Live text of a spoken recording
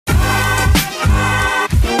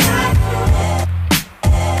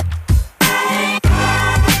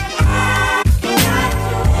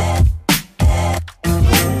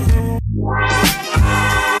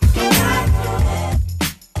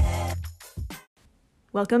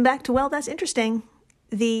Welcome back to Well, That's Interesting.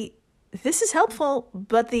 This is helpful,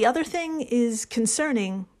 but the other thing is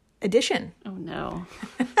concerning edition. Oh, no.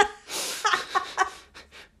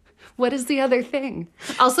 What is the other thing?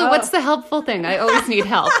 Also, what's the helpful thing? I always need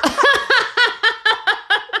help.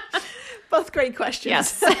 Both great questions.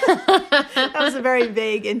 Yes. That was a very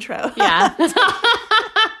vague intro. Yeah.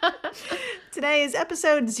 Today is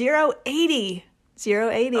episode 080.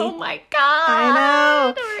 080. Oh, my God. I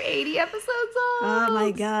know. We're 80 episodes old. Oh,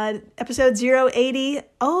 my God. Episode 080.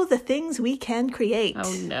 Oh, the things we can create.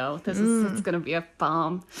 Oh, no. It's going to be a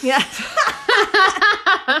bomb. Yeah.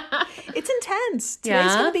 It's intense.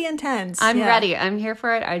 Today's going to be intense. I'm ready. I'm here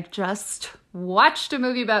for it. I just watched a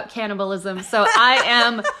movie about cannibalism, so I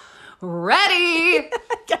am ready.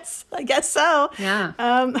 I guess so. Yeah.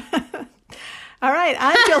 All right.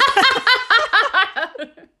 I'm Jill.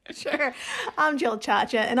 Sure. I'm Jill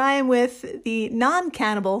Chacha, and I am with the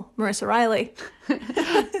non-cannibal Marissa Riley.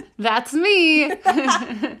 That's me.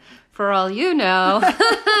 For all you know.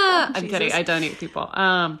 I'm Jesus. kidding. I don't eat people.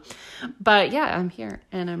 But yeah, I'm here,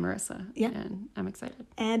 and I'm Marissa. Yeah. And I'm excited.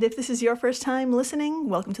 And if this is your first time listening,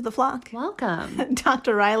 welcome to the flock. Welcome.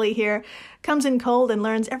 Dr. Riley here comes in cold and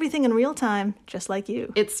learns everything in real time, just like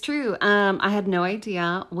you. It's true. I had no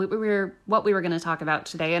idea what we were going to talk about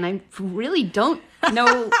today, and I really don't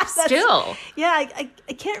know still. Yeah, I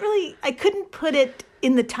can't really, I couldn't put it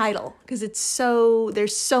in the title because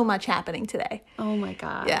there's so much happening today. Oh my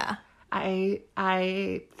God. Yeah. I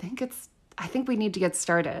think we need to get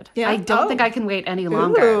started. Yeah. I don't think I can wait any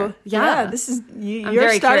longer. Ooh, Yeah. This is, you're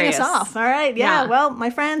very starting curious. us off. All right. Yeah. Yeah. Well, my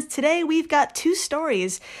friends, today we've got two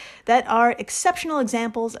stories that are exceptional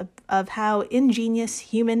examples of how ingenious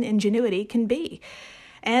human ingenuity can be.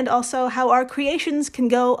 And also how our creations can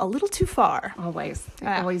go a little too far. Always.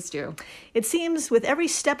 I always do. It seems with every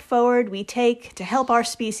step forward we take to help our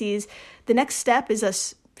species, the next step is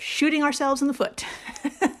us shooting ourselves in the foot.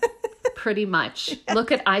 Pretty much.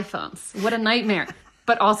 Look at iPhones. What a nightmare.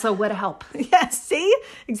 But also what a help. Yeah, see?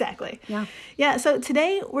 Exactly. Yeah. Yeah, so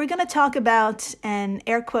today we're going to talk about an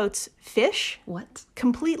air quotes fish What?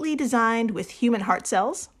 completely designed with human heart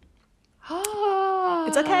cells. Oh.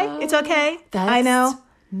 It's okay. It's okay. That's I know.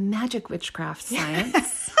 magic witchcraft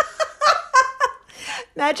science.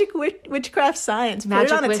 Magic witchcraft science. Put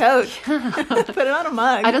Magic it on a tote. Put it on a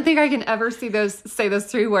mug. I don't think I can ever say those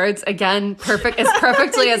three words again as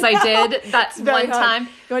perfectly as I did that Very one hard. time.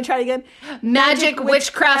 You want to try it again? Magic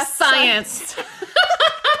witchcraft science.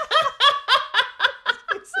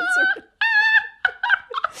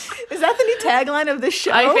 Is that the new tagline of this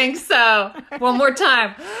show? I think so. One more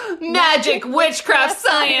time. Magic witchcraft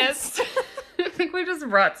science. I think we just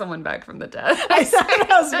brought someone back from the dead. I thought that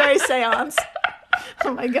was very seance.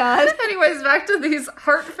 Oh my God. Anyways, back to these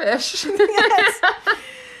heartfish. Yes.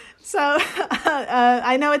 So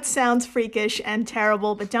I know it sounds freakish and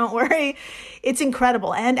terrible, but don't worry. It's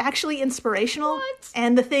incredible and actually inspirational. What?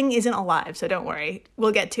 And the thing isn't alive, so don't worry.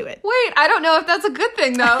 We'll get to it. Wait, I don't know if that's a good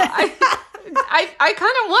thing, though. I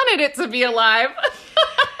kind of wanted it to be alive.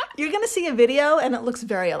 You're going to see a video and it looks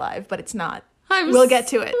very alive, but it's not. I'm We'll get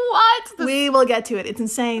to it. What? We will get to it. It's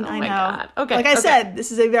insane. I know. my God. Okay, Like I okay. said, this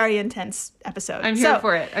is a very intense episode. I'm here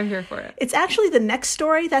for it. I'm here for it. It's actually the next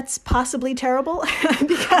story that's possibly terrible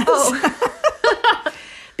because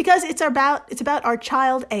because it's about our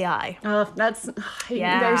child AI. Oh,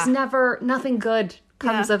 Yeah. There's nothing good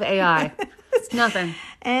comes of AI. It's nothing.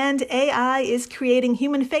 And AI is creating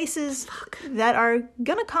human faces that are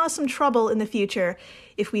going to cause some trouble in the future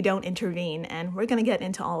if we don't intervene. And we're going to get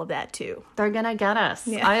into all of that too. They're going to get us.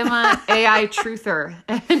 Yeah. I am an AI truther.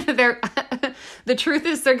 And the truth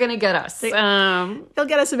is they're going to get us. They'll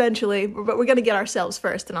get us eventually, but we're going to get ourselves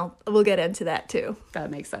first, and we'll get into that too.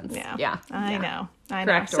 That makes sense. Yeah. I know.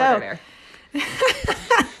 Correct So, order there.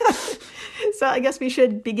 so I guess we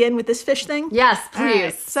should begin with this fish thing. Yes, All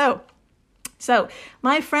right. please. So,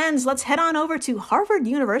 my friends, let's head on over to Harvard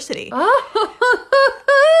University.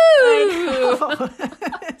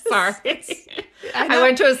 Sorry. I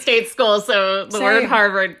went to a state school, so the word Same.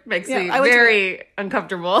 Harvard makes Yeah, me I went to very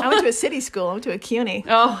uncomfortable. I went to a city school. I went to a CUNY.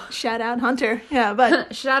 Oh, Shout out Hunter. Yeah,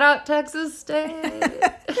 but shout out Texas State.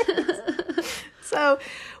 so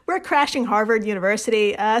we're crashing Harvard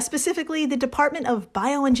University, specifically the Department of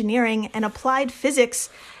Bioengineering and Applied Physics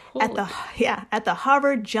at the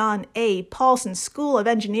Harvard John A. Paulson School of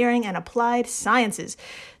Engineering and Applied Sciences.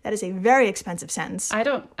 That is a very expensive sentence. I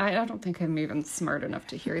don't think I'm even smart enough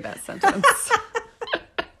to hear that sentence.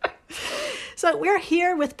 So we're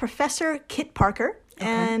here with Professor Kit Parker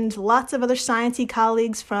and lots of other sciencey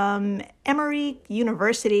colleagues from Emory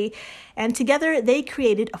University, and together they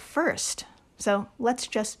created a first. So let's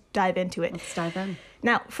just dive into it. Let's dive in.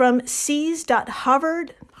 Now, from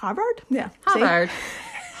Harvard? Yeah. Harvard.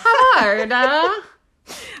 Harvard.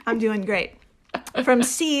 I'm doing great. From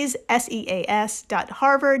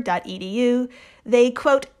seas.harvard.edu, they,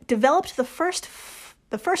 quote, developed the first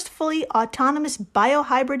fully autonomous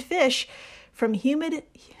biohybrid fish from humid...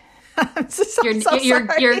 I'm so sorry.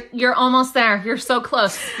 You're almost there. You're so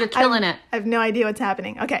close. You're killing it. I have no idea what's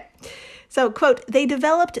happening. Okay. So, quote, they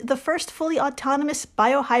developed the first fully autonomous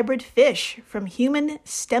biohybrid fish from human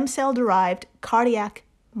stem cell-derived cardiac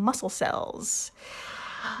muscle cells.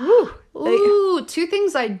 Ooh, two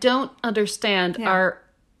things I don't understand are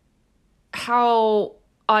how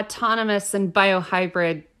autonomous and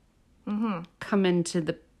biohybrid come into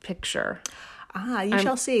the picture. You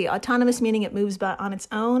shall see. Autonomous meaning it moves on its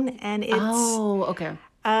own, and it's... Oh, okay.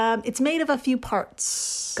 It's made of a few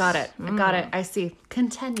parts. Got it. I got it. I see.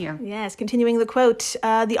 Continue. Yes, continuing the quote.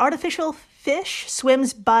 The artificial fish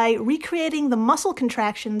swims by recreating the muscle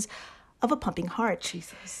contractions of a pumping heart.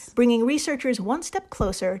 Jesus. Bringing researchers one step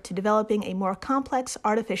closer to developing a more complex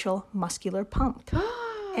artificial muscular pump.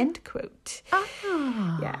 End quote.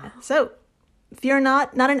 Yeah. So, fear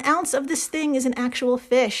not an ounce of this thing is an actual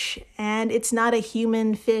fish, and it's not a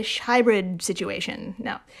human-fish hybrid situation.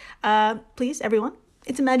 No. Please, everyone,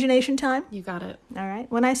 it's imagination time. You got it. All right.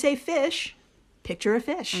 When I say fish, picture a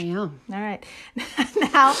fish. I am. All right.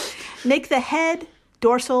 Now, make the head,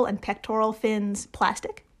 dorsal, and pectoral fins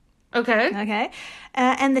plastic. Okay. Okay.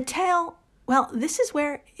 And the tail, well, this is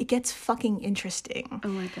where it gets fucking interesting. Oh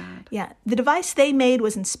my God. Yeah. The device they made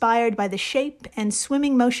was inspired by the shape and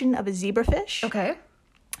swimming motion of a zebrafish. Okay.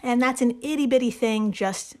 And that's an itty-bitty thing,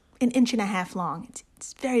 just an inch and a half long.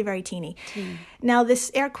 It's very, very teeny. Now, this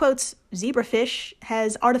air quotes zebrafish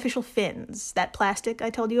has artificial fins, that plastic I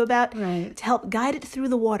told you about, right, to help guide it through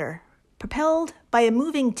the water, propelled by a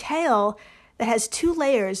moving tail that has 2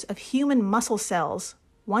 layers of human muscle cells,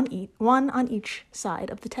 one on each side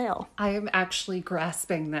of the tail. I am actually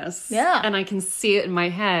grasping this. Yeah. And I can see it in my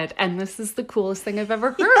head. And this is the coolest thing I've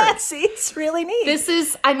ever heard. Yeah, see, it's really neat. This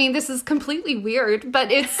is completely weird,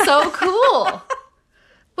 but it's so cool.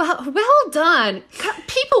 Well done.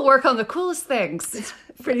 People work on the coolest things. It's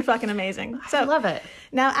pretty fucking amazing. I love it.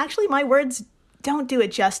 Now, actually, my words don't do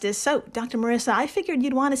it justice. So, Dr. Marissa, I figured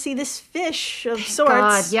you'd want to see this fish of sorts.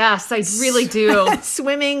 God, yes, I really do.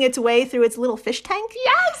 Swimming its way through its little fish tank?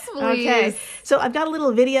 Yes, please. Okay. So, I've got a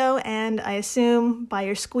little video, and I assume by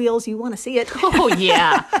your squeals you want to see it. Oh,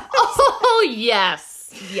 yeah. Oh,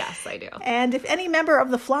 yes. Yes, I do. And if any member of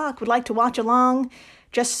the flock would like to watch along,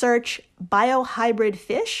 just search biohybrid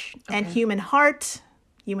fish and human heart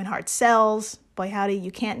cells. Boy, howdy,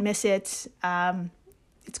 you can't miss it.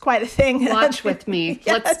 It's quite a thing. Watch with me.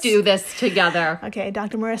 Yes. Let's do this together. Okay,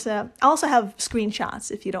 Dr. Marissa. I also have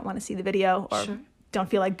screenshots if you don't want to see the video or don't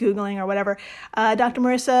feel like Googling or whatever. Dr.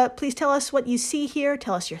 Marissa, please tell us what you see here.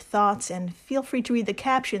 Tell us your thoughts, and feel free to read the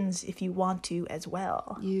captions if you want to as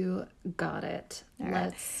well. You got it.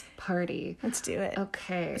 Let's party. Let's do it.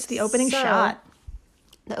 Okay. It's the opening shot.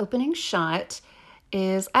 The opening shot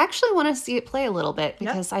is, I actually want to see it play a little bit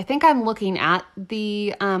because I think I'm looking at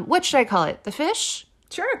the, what should I call it? The fish?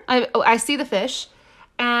 Sure. I see the fish,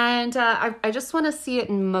 and I just want to see it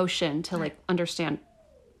in motion to like understand.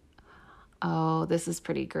 Oh, this is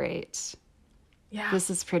pretty great. Yeah. This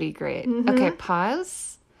is pretty great. Okay,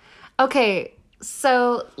 pause. Okay,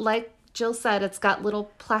 so like Jill said, it's got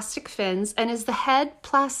little plastic fins, and is the head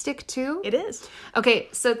plastic too? It is. Okay,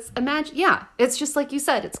 so it's just like you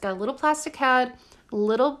said. It's got a little plastic head,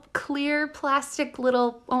 little clear plastic,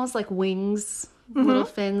 little almost like wings, little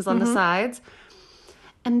fins on the sides.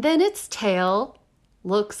 And then its tail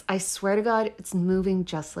looks, I swear to God, it's moving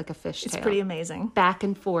just like a fish tail. It's pretty amazing. Back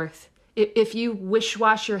and forth. If you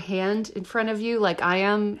wish-wash your hand in front of you like I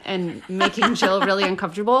am and making Jill really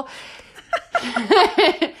uncomfortable,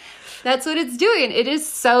 that's what it's doing. It is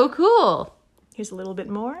so cool. Here's a little bit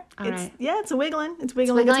more. Right. Yeah, it's wiggling. It's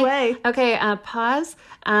wiggling its way. Okay, pause.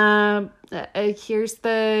 Here's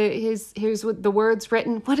what the words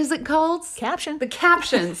written. What is it called? Caption. The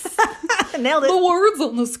captions. Nailed it. The words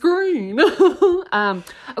on the screen.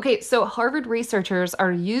 Okay, so Harvard researchers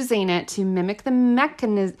are using it to mimic the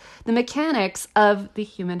mechanics of the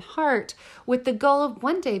human heart with the goal of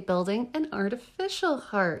one day building an artificial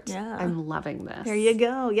heart. Yeah. I'm loving this. There you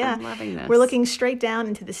go. Yeah. I'm loving this. We're looking straight down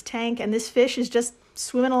into this tank, and this fish is just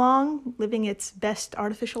swimming along, living its best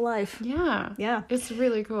artificial life. Yeah. Yeah. It's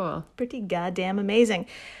really cool. Pretty goddamn amazing.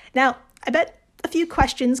 Now, I bet a few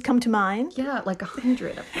questions come to mind. Yeah, like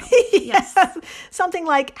 100 of them. Yes. Something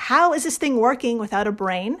like, how is this thing working without a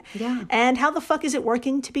brain? Yeah. And how the fuck is it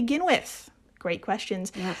working to begin with? Great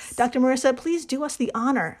questions. Yes. Dr. Marissa, please do us the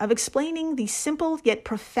honor of explaining the simple yet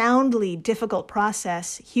profoundly difficult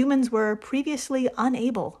process humans were previously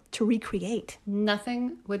unable to recreate.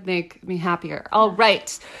 Nothing would make me happier. All right.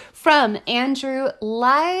 From Andrew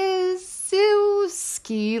Lyszewski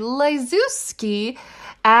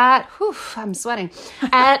at, I'm sweating,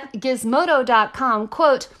 at gizmodo.com,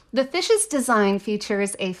 quote, "The fish's design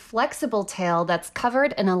features a flexible tail that's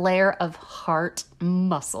covered in a layer of heart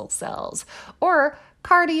muscle cells, or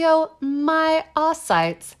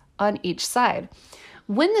cardiomyocytes on each side.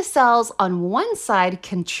 When the cells on one side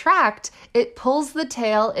contract, it pulls the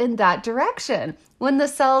tail in that direction. When the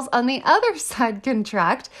cells on the other side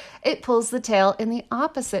contract, it pulls the tail in the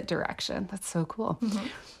opposite direction." That's so cool. Mm-hmm.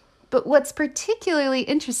 But what's particularly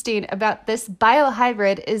interesting about this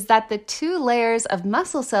biohybrid is that the two layers of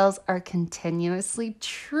muscle cells are continuously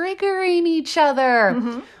triggering each other.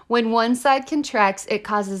 Mm-hmm. When one side contracts, it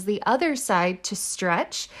causes the other side to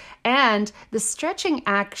stretch, and the stretching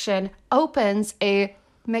action opens a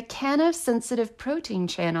mechanosensitive protein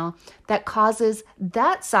channel that causes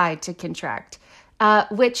that side to contract,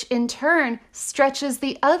 which in turn stretches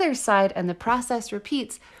the other side, and the process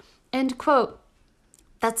repeats. End quote.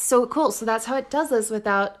 That's so cool. So that's how it does this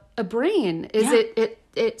without a brain.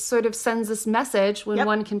 It sort of sends this message when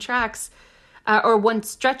one contracts or one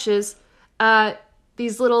stretches.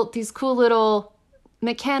 These cool little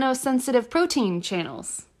mechanosensitive protein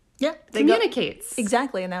channels. Yeah, communicates.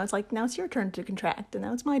 Exactly. And now it's like, now it's your turn to contract, and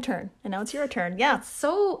now it's my turn, and now it's your turn. Yeah. It's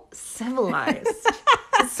so civilized.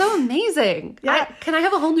 It's so amazing. Yeah. Can I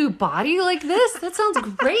have a whole new body like this? That sounds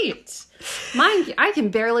great. Mine, I can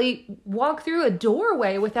barely walk through a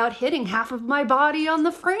doorway without hitting half of my body on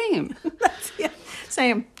the frame.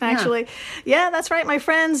 Same, actually. Yeah, that's right, my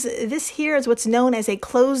friends. This here is what's known as a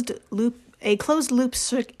closed loop. I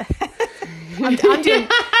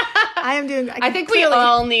think we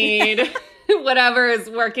all need whatever is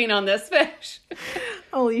working on this fish.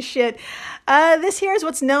 Holy shit. This here is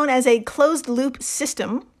what's known as a closed loop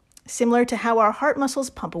system, similar to how our heart muscles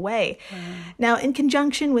pump away. Now, in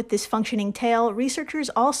conjunction with this functioning tail, researchers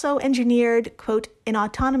also engineered, quote, an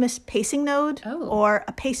autonomous pacing node, or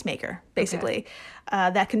a pacemaker, basically,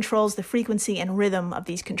 that controls the frequency and rhythm of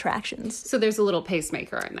these contractions. So there's a little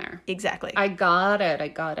pacemaker in there. Exactly. I got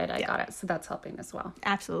it. So that's helping as well.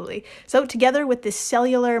 Absolutely. So together with this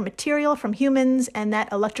cellular material from humans and that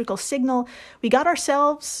electrical signal, we got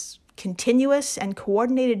ourselves continuous and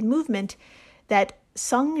coordinated movement that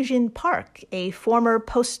Sung-Jin Park, a former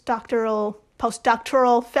postdoctoral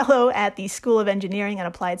fellow at the School of Engineering and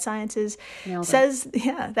Applied Sciences, says,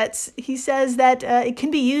 he says that it can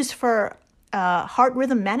be used for heart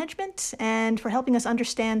rhythm management and for helping us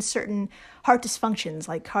understand certain heart dysfunctions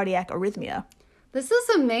like cardiac arrhythmia. This is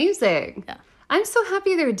amazing. Yeah. I'm so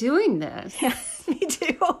happy they're doing this. Yeah, me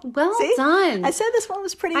too. Well done. I said this one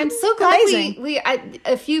was pretty. I'm so glad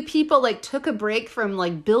a few people took a break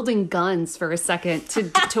from building guns for a second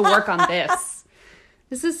to work on this.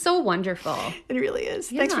 This is so wonderful. It really is.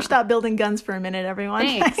 Yeah. Thanks for stop building guns for a minute, everyone.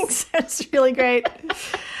 Thanks. It's really great.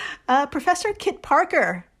 Professor Kit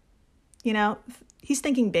Parker, he's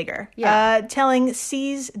thinking bigger. Yeah. Telling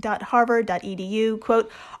seas.harvard.edu,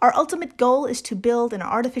 quote, "Our ultimate goal is to build an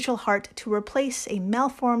artificial heart to replace a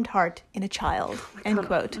malformed heart in a child." End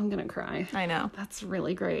quote. I'm going to cry. I know. That's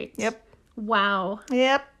really great. Yep. Wow.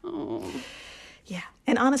 Yep. Oh. Yeah.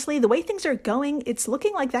 And honestly, the way things are going, it's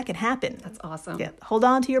looking like that can happen. That's awesome. Yeah. Hold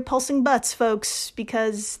on to your pulsing butts, folks,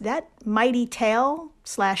 because that mighty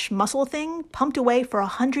tail/muscle thing pumped away for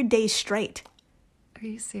 100 days straight. Are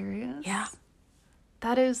you serious? Yeah.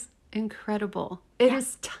 That is incredible. It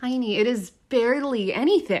is tiny. It is barely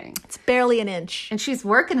anything. It's barely an inch. And she's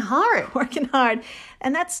working hard. Working hard.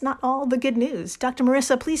 And that's not all the good news. Dr.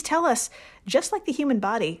 Marissa, please tell us, just like the human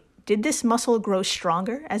body, did this muscle grow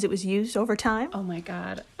stronger as it was used over time? Oh my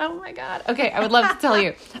God. Okay, I would love to tell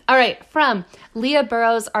you. All right, from Leah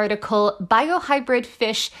Burrows' article, "Biohybrid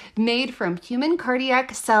Fish Made from Human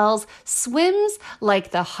Cardiac Cells Swims Like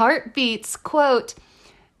the Heart Beats," quote,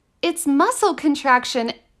 "Its muscle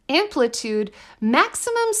contraction amplitude,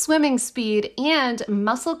 maximum swimming speed, and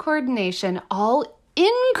muscle coordination all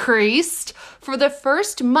increased for the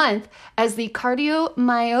first month as the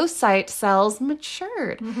cardiomyocyte cells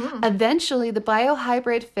matured. Mm-hmm. Eventually, the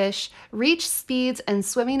biohybrid fish reached speeds and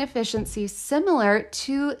swimming efficiency similar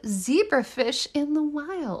to zebrafish in the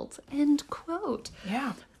wild." End quote.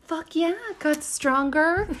 Yeah. Fuck yeah. It got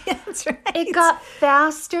stronger. Yeah, that's right. It got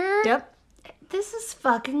faster. Yep. This is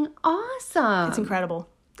fucking awesome. It's incredible.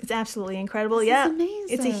 It's absolutely incredible. This yeah. is amazing.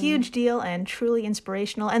 It's a huge deal and truly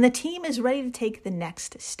inspirational. And the team is ready to take the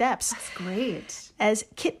next steps. That's great. As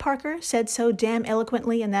Kit Parker said so damn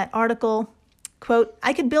eloquently in that article, quote,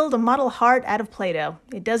 "I could build a model heart out of Play-Doh.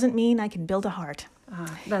 It doesn't mean I can build a heart."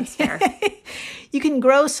 That's fair. You can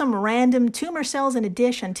grow some random tumor cells in a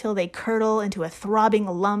dish until they curdle into a throbbing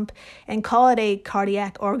lump and call it a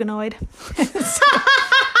cardiac organoid.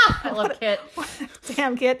 I love Kit.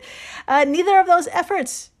 Damn, Kit. Neither of those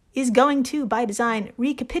efforts is going to, by design,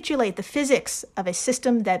 recapitulate the physics of a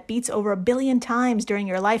system that beats over 1 billion times during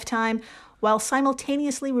your lifetime while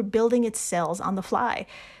simultaneously rebuilding its cells on the fly.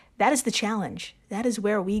 That is the challenge. That is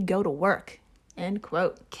where we go to work. End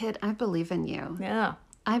quote. Kit, I believe in you. Yeah.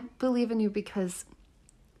 I believe in you because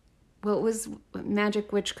what was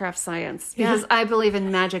magic witchcraft science? Because I believe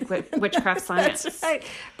in magic witchcraft science. That's right.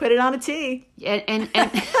 Put it on a T. And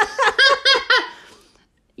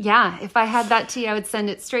yeah, if I had that tea, I would send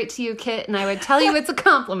it straight to you, Kit, and I would tell you it's a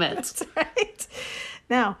compliment. That's right.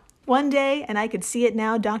 Now, one day, and I could see it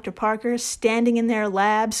now, Dr. Parker standing in their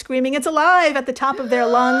lab screaming, "It's alive!" at the top of their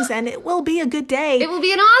lungs, and it will be a good day. It will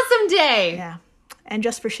be an awesome day. Yeah. And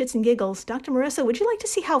just for shits and giggles, Dr. Marissa, would you like to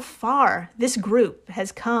see how far this group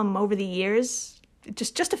has come over the years?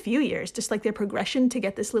 Just a few years, just like their progression to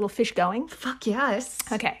get this little fish going? Fuck yes.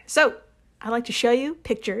 Okay, so I'd like to show you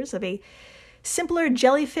pictures of a simpler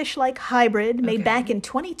jellyfish-like hybrid made back in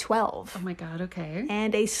 2012. Oh my God, okay.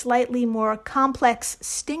 And a slightly more complex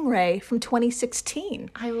stingray from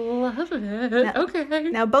 2016. I love it.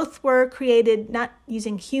 Okay. Now, both were created not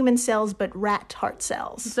using human cells, but rat heart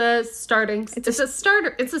cells. It's a starting. It's a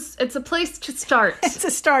starter. It's a place to start. It's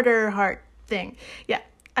a starter heart thing. Yeah.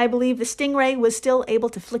 I believe the stingray was still able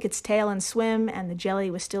to flick its tail and swim, and the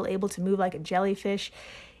jelly was still able to move like a jellyfish.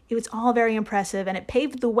 It was all very impressive, and it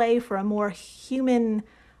paved the way for a more human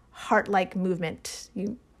heart-like movement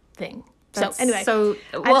thing.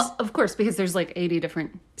 Of course, because there's like 80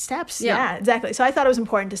 different steps. Yeah, exactly. So I thought it was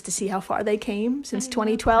important just to see how far they came since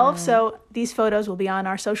 2012. So these photos will be on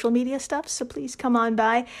our social media stuff, so please come on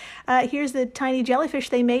by. Here's the tiny jellyfish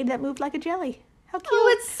they made that moved like a jelly. How cute.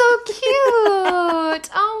 Oh, it's so cute.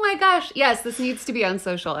 Oh my gosh. Yes, this needs to be on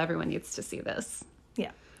social. Everyone needs to see this.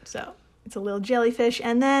 Yeah, so it's a little jellyfish.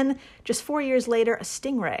 And then just 4 years later, a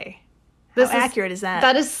stingray. How accurate is that?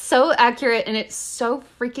 That is so accurate, and it's so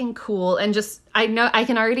freaking cool. And just, I know, I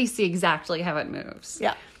can already see exactly how it moves.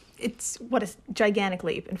 Yeah. It's what a gigantic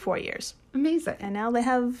leap in 4 years. Amazing. And now they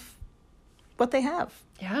have what they have.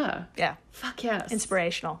 Yeah. Yeah. Fuck yes.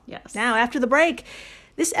 Inspirational. Yes. Now, after the break,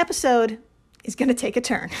 this episode is going to take a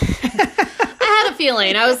turn. I had a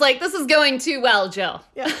feeling. I was like, this is going too well, Jill.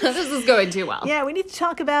 Yeah. This is going too well. Yeah, we need to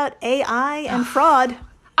talk about AI and fraud.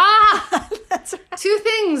 That's right. Two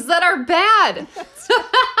things that are bad.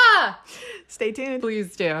 Stay tuned.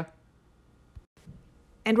 Please do.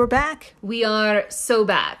 And we're back. We are so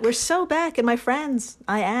back. We're so back, and my friends,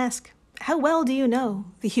 I ask, how well do you know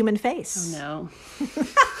the human face? Oh, no.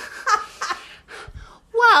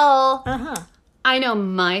 Well, I know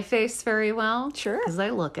my face very well. Sure. Because I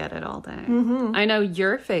look at it all day. Mm-hmm. I know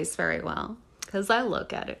your face very well. Because I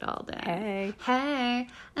look at it all day. Hey.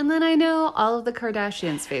 And then I know all of the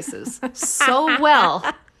Kardashians' faces so well.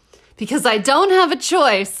 Because I don't have a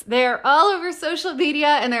choice. They're all over social media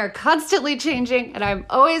and they're constantly changing. And I'm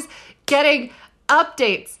always getting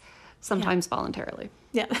updates. Sometimes voluntarily.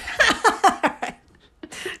 Yeah. All right.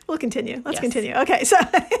 We'll continue. Let's continue. Okay, so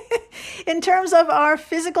in terms of our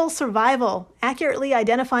physical survival, accurately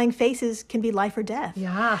identifying faces can be life or death.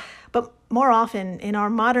 Yeah. But more often, in our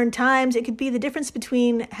modern times, it could be the difference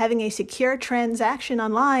between having a secure transaction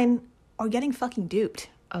online or getting fucking duped.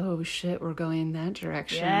 Oh, shit, we're going that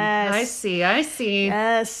direction. Yes. I see.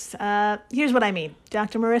 Yes. Here's what I mean.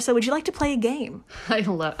 Dr. Marissa, would you like to play a game? I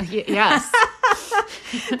love, yes.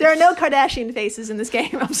 There are no Kardashian faces in this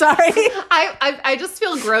game. I'm sorry. I just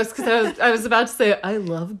feel gross because I was about to say, I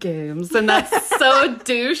love games. And that's so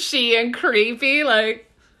douchey and creepy. Like,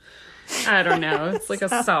 I don't know. It's like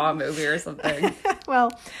a Saw movie or something.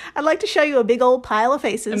 Well, I'd like to show you a big old pile of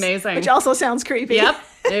faces. Amazing. Which also sounds creepy. Yep,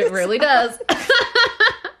 it really does.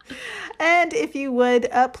 And if you would,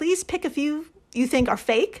 please pick a few you think are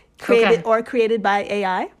fake, created by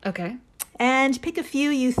AI. Okay. And pick a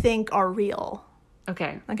few you think are real.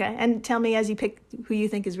 Okay. Okay. And tell me as you pick who you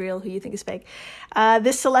think is real, who you think is fake.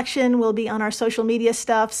 This selection will be on our social media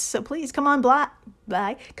stuff. So please come on by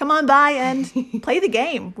and play the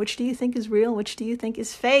game. Which do you think is real? Which do you think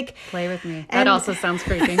is fake? Play with me. That also sounds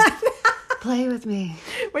creepy. Play with me.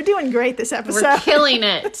 We're doing great this episode. We're killing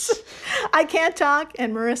it. I can't talk,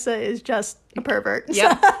 and Marissa is just a pervert.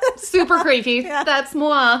 Yep. Super creepy. Yeah. That's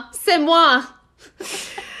moi. C'est moi.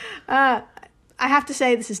 I have to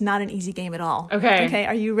say, this is not an easy game at all. Okay. Okay,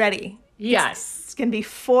 are you ready? Yes. It's going to be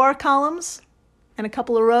 4 columns and a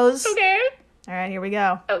couple of rows. Okay. All right, here we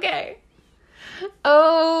go. Okay.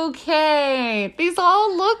 Okay. These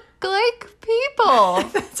all look like people.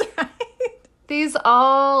 That's right. These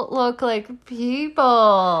all look like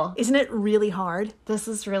people. Isn't it really hard? This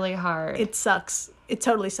is really hard. It sucks. It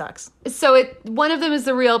totally sucks. So one of them is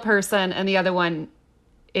the real person and the other one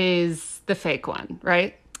is the fake one,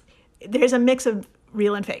 right? There's a mix of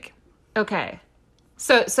real and fake. Okay.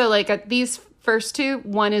 So like these first 2,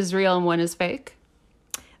 one is real and one is fake?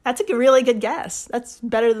 That's a really good guess. That's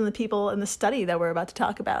better than the people in the study that we're about to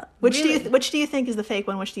talk about. Which do you think is the fake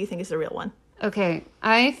one? Which do you think is the real one? Okay.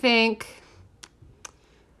 I think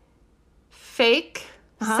fake.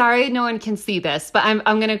 Sorry, no one can see this, but I'm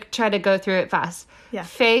going to try to go through it fast. Yeah.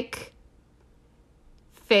 Fake.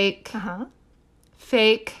 Fake. Uh-huh.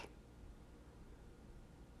 Fake.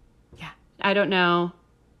 Yeah. I don't know.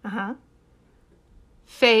 Uh-huh.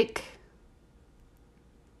 Fake.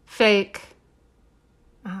 Fake.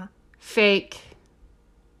 Uh-huh. Fake.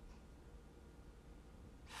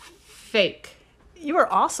 Fake. You were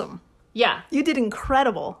awesome. Yeah. You did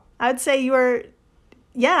incredible. I would say you were,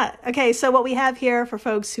 yeah. Okay, so what we have here for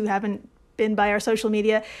folks who haven't been by our social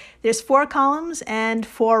media, there's 4 columns and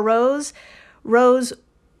 4 rows. Rows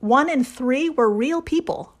 1 and 3 were real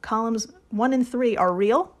people. Columns 1 and 3 are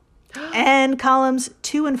real. And columns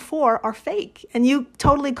 2 and 4 are fake. And you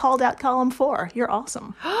totally called out column 4. You're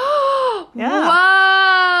awesome. Yeah.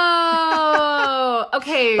 Whoa.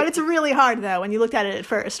 Okay. But it's really hard, though, when you looked at it at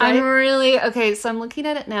first, right? So I'm looking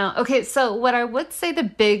at it now. Okay, so what I would say the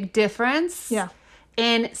big difference. Yeah.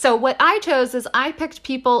 And so what I chose is I picked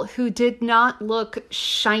people who did not look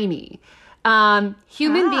shiny.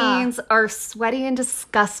 Human beings are sweaty and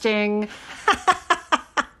disgusting.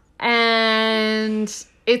 And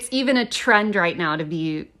it's even a trend right now to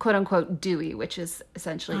be quote unquote dewy, which is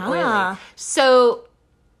essentially oily. So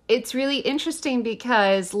it's really interesting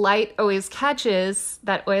because light always catches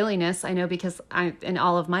that oiliness. I know because in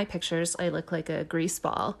all of my pictures, I look like a grease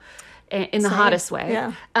ball in the hottest way.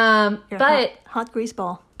 Yeah. But hot grease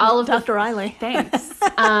ball. all of Dr. Riley. Thanks.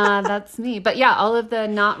 That's me. But yeah, all of the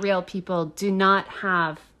not real people do not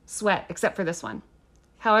have sweat except for this one.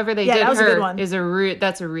 However, they did that was her a good one.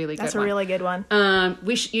 that's a really good one. That's a really good one.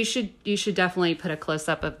 You should definitely put a close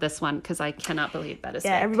up of this one because I cannot believe that is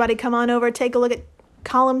Yeah, fake. everybody come on over, take a look at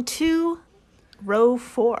column 2, row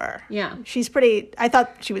 4. Yeah. She's pretty, I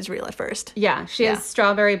thought she was real at first. Yeah, she has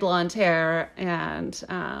strawberry blonde hair and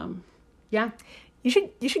yeah. You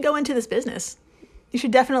should go into this business. You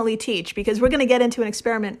should definitely teach because we're going to get into an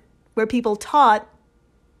experiment where people taught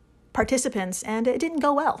participants and it didn't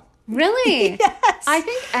go well. Really? Yes. I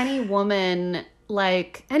think any woman,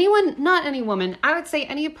 not any woman, I would say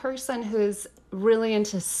any person who's really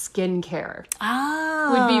into skincare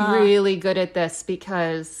would be really good at this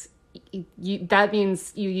because that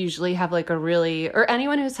means you usually have or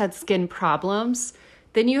anyone who's had skin problems,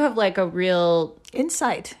 then you have a real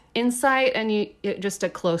insight and just a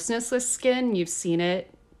closeness with skin. You've seen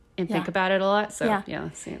it and think about it a lot. So yeah,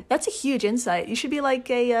 that's a huge insight. You should be like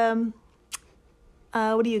a,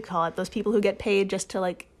 what do you call it? Those people who get paid just to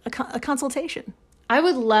a consultation. I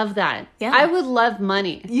would love that. Yeah. I would love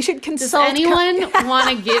money. You should consult. Does anyone want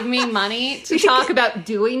to give me money to talk about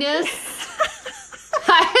dewiness?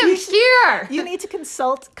 I am here. You need to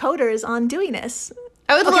consult coders on dewiness.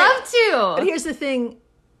 I would love to. But here's the thing,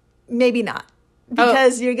 maybe not.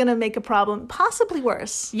 Because you're going to make a problem possibly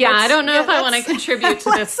worse. Yeah, I don't know if I want to contribute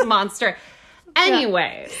to this monster.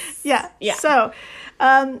 Anyways. Yeah. Yeah. So,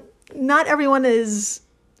 not everyone is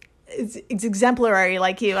exemplary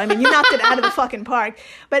like you. I mean, you knocked it out of the fucking park.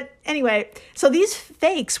 But anyway, so these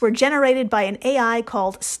fakes were generated by an AI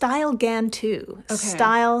called StyleGAN2. Okay.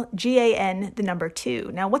 Style, G-A-N, the number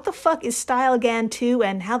 2. Now, what the fuck is StyleGAN2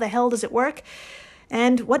 and how the hell does it work?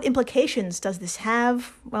 And what implications does this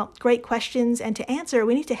have? Well, great questions. And to answer,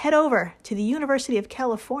 we need to head over to the University of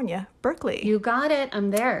California, Berkeley. You got it. I'm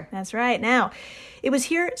there. That's right. Now, it was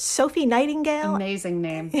here Sophie Nightingale. Amazing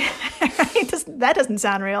name. That doesn't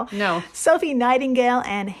sound real. No. Sophie Nightingale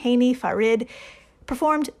and Hani Farid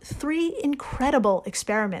performed 3 incredible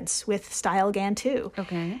experiments with StyleGAN2.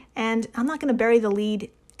 Okay. And I'm not going to bury the lead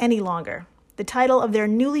any longer. The title of their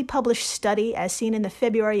newly published study, as seen in the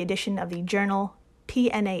February edition of the journal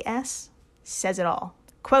PNAS, says it all.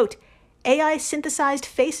 Quote, AI synthesized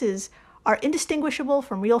faces are indistinguishable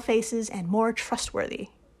from real faces and more trustworthy.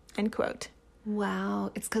 End quote.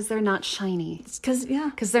 Wow. It's because they're not shiny. It's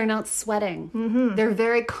because they're not sweating. Mm-hmm. They're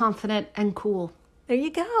very confident and cool. There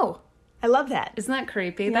you go. I love that. Isn't that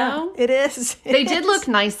creepy, Yeah, though? it is. They did look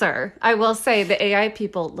nicer. I will say the AI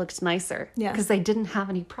people looked nicer. Yeah. Because they didn't have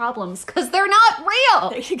any problems. Because they're not real.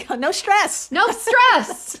 There you go. No stress. No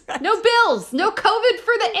stress. No bills. No COVID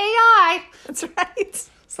for the AI. That's right.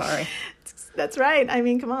 Sorry. That's right. I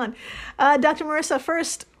mean, come on. Dr. Marissa,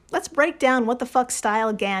 first, let's break down what the fuck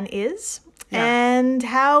StyleGAN is and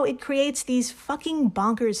how it creates these fucking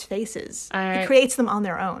bonkers faces. It creates them on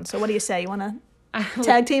their own. So what do you say? You want to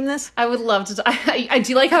tag team this? I would love to. I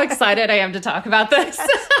do like how excited I am to talk about this.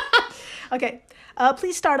 Okay.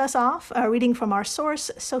 Please start us off reading from our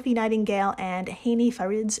source, Sophie Nightingale and Haney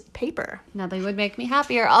Farid's paper. Nothing would make me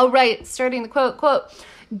happier. All right, starting the quote,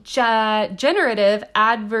 generative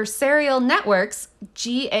adversarial networks,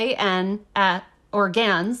 GAN, or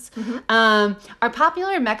GANs, are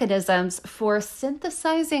popular mechanisms for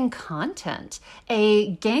synthesizing content.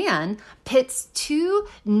 A GAN pits two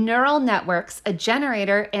neural networks, a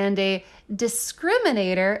generator and a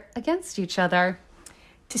discriminator, against each other.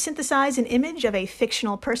 To synthesize an image of a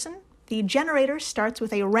fictional person, the generator starts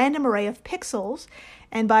with a random array of pixels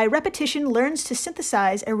and by repetition learns to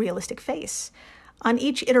synthesize a realistic face. On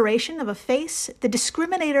each iteration of a face, the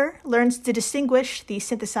discriminator learns to distinguish the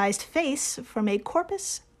synthesized face from a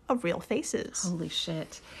corpus of real faces. Holy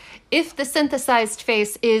shit. If the synthesized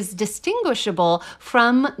face is distinguishable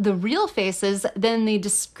from the real faces, then the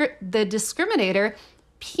discriminator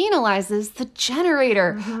penalizes the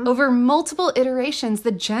generator. Over multiple iterations,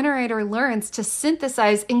 the generator learns to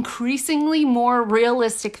synthesize increasingly more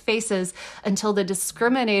realistic faces until the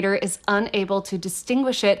discriminator is unable to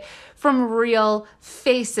distinguish it from real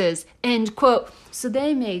faces. End quote. So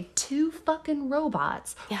they made two fucking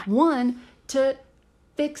robots. Yeah. One to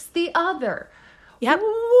fix the other. Yep.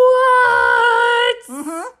 What?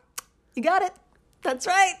 You got it. That's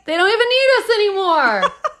right. They don't even need us anymore.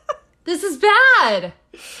 This is bad.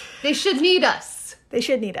 They should need us. They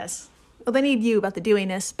should need us. Well, they need you about the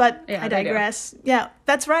doiness, but Yeah, I they do. digress. Yeah,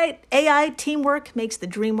 that's right. AI teamwork makes the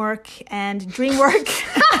dream work, and dream work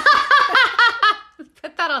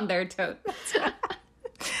Put that on their tote.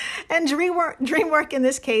 and dream work in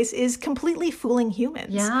this case is completely fooling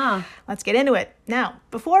humans. Yeah. Let's get into it. Now,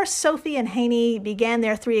 before Sophie and Haney began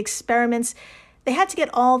their 3 experiments, they had to get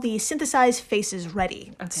all the synthesized faces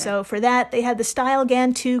ready. Okay. So for that, they had the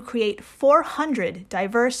StyleGAN to create 400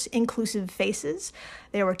 diverse, inclusive faces.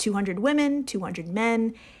 There were 200 women, 200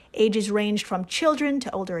 men. Ages ranged from children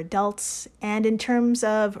to older adults. And in terms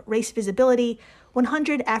of race visibility,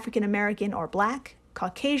 100 African American or Black,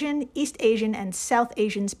 Caucasian, East Asian, and South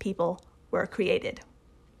Asian people were created.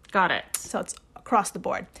 Got it. So it's across the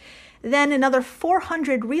board. Then another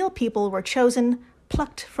 400 real people were chosen,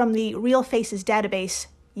 plucked from the Real Faces database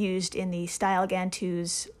used in the StyleGAN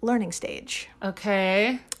 2's learning stage.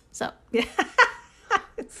 Okay. So, yeah.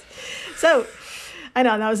 So, I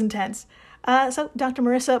know, that was intense. So, Dr.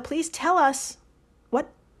 Marissa, please tell us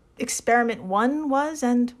what Experiment 1 was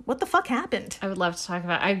and what the fuck happened. I would love to talk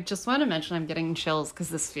about. I just want to mention I'm getting chills because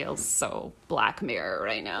this feels so Black Mirror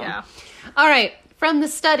right now. Yeah. All right. From the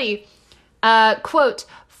study, quote,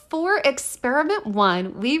 for Experiment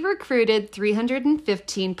 1, we recruited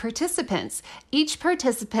 315 participants. Each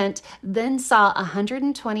participant then saw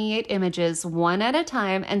 128 images one at a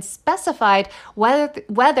time and specified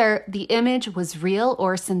whether the image was real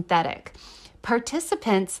or synthetic.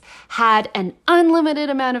 Participants had an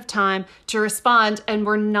unlimited amount of time to respond and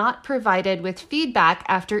were not provided with feedback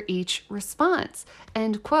after each response.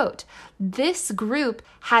 End quote. This group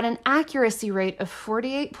had an accuracy rate of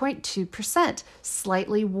 48.2%,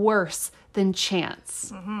 slightly worse than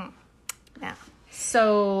chance. Yeah.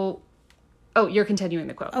 So, you're continuing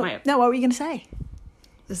the quote. No, what were you going to say?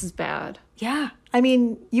 This is bad. Yeah. I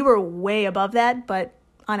mean, you were way above that, but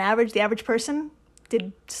on average, the average person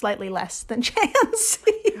did slightly less than chance.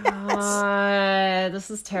 Yes. This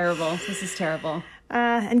is terrible. This is terrible.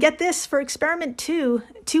 And get this, for Experiment 2,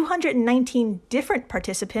 219 different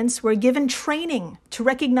participants were given training to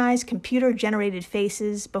recognize computer-generated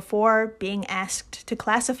faces before being asked to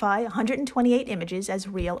classify 128 images as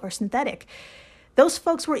real or synthetic. Those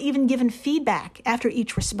folks were even given feedback after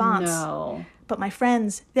each response. No. But my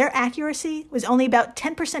friends, their accuracy was only about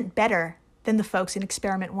 10% better than the folks in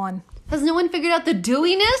Experiment 1. Has no one figured out the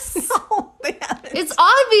dewiness? No, they haven't. It's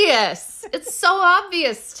obvious. It's so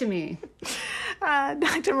obvious to me.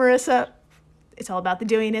 Dr. Marissa, it's all about the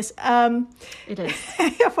doiness. It is.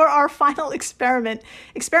 For our final experiment,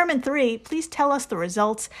 Experiment 3, please tell us the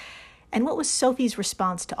results And what was Sophie's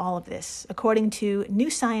response to all of this, according to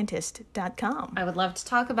newscientist.com? I would love to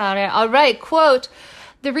talk about it. All right, quote,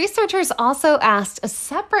 the researchers also asked a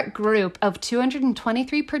separate group of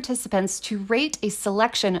 223 participants to rate a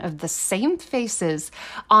selection of the same faces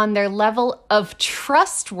on their level of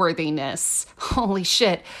trustworthiness. Holy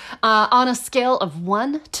shit. On a scale of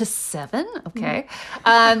 1 to 7. Okay.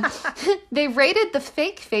 They rated the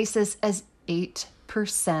fake faces as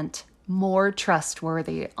 8% more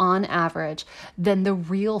trustworthy on average than the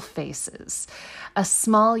real faces. A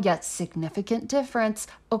small yet significant difference,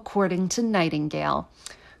 according to Nightingale.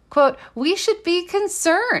 Quote, we should be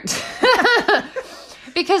concerned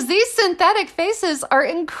because these synthetic faces are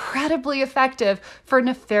incredibly effective for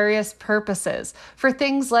nefarious purposes, for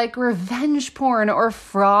things like revenge porn or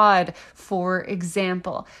fraud, for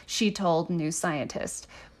example, she told New Scientist.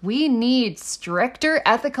 We need stricter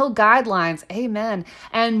ethical guidelines, amen,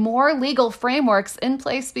 and more legal frameworks in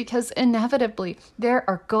place because inevitably there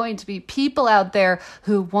are going to be people out there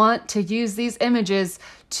who want to use these images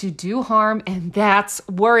to do harm, and that's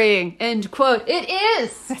worrying. End quote. It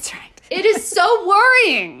is. That's right. It is so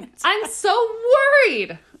worrying. I'm so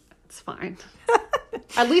worried. It's fine.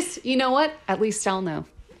 At least, you know what? At least I'll know.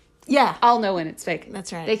 Yeah. I'll know when it's fake.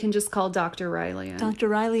 That's right. They can just call Dr. Riley in. Dr.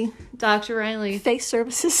 Riley. Dr. Riley. Face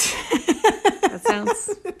services. That sounds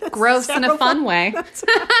gross in a fun way.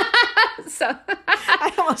 So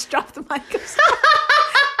I almost dropped the mic.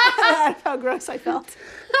 That's how gross I felt.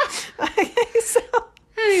 Okay,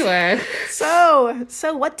 anyway. So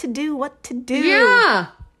what to do? Yeah.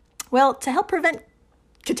 Well, to help prevent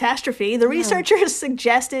catastrophe, the researchers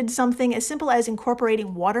suggested something as simple as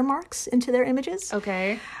incorporating watermarks into their images.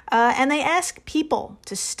 Okay. And they ask people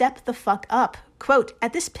to step the fuck up. Quote,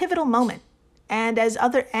 at this pivotal moment, and as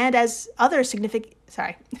other significant...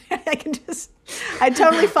 Sorry. I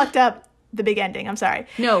totally fucked up the big ending. I'm sorry.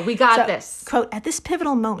 No, we got this. Quote, at this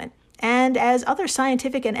pivotal moment, and as other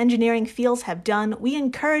scientific and engineering fields have done, we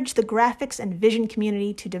encourage the graphics and vision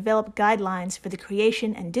community to develop guidelines for the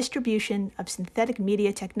creation and distribution of synthetic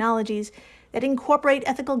media technologies that incorporate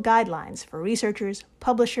ethical guidelines for researchers,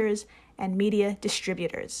 publishers, and media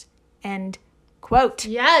distributors. End quote.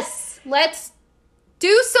 Yes, let's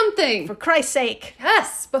do something. For Christ's sake.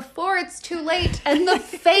 Yes, before it's too late and the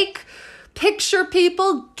fake picture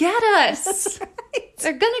people get us. That's right.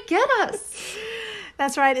 They're gonna get us.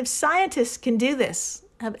 That's right. If scientists can do this,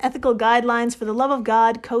 have ethical guidelines, for the love of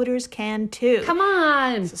God, coders can too. Come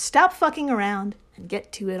on. So stop fucking around and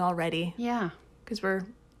get to it already. Yeah. Because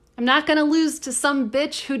I'm not going to lose to some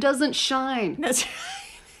bitch who doesn't shine. That's right.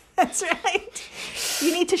 That's right.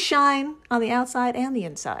 You need to shine on the outside and the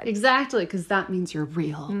inside. Exactly, because that means you're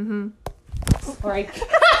real. Mm-hmm. All right.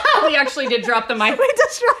 We actually did drop the mic. We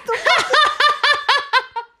just dropped the mic.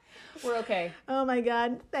 We're okay. Oh my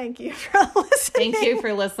God. Thank you for listening. Thank you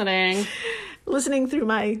for listening. Listening through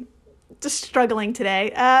my just struggling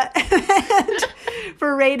today. And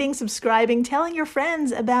for rating, subscribing, telling your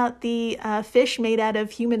friends about the fish made out of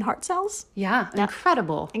human heart cells. Yeah,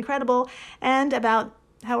 incredible. Incredible. And about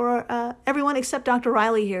how everyone except Dr.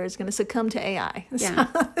 Riley here is going to succumb to AI. Yeah.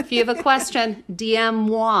 If you have a question, DM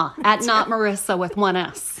moi at not Marissa with one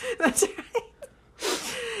S. That's right.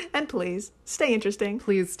 And please, stay interesting.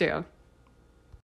 Please do.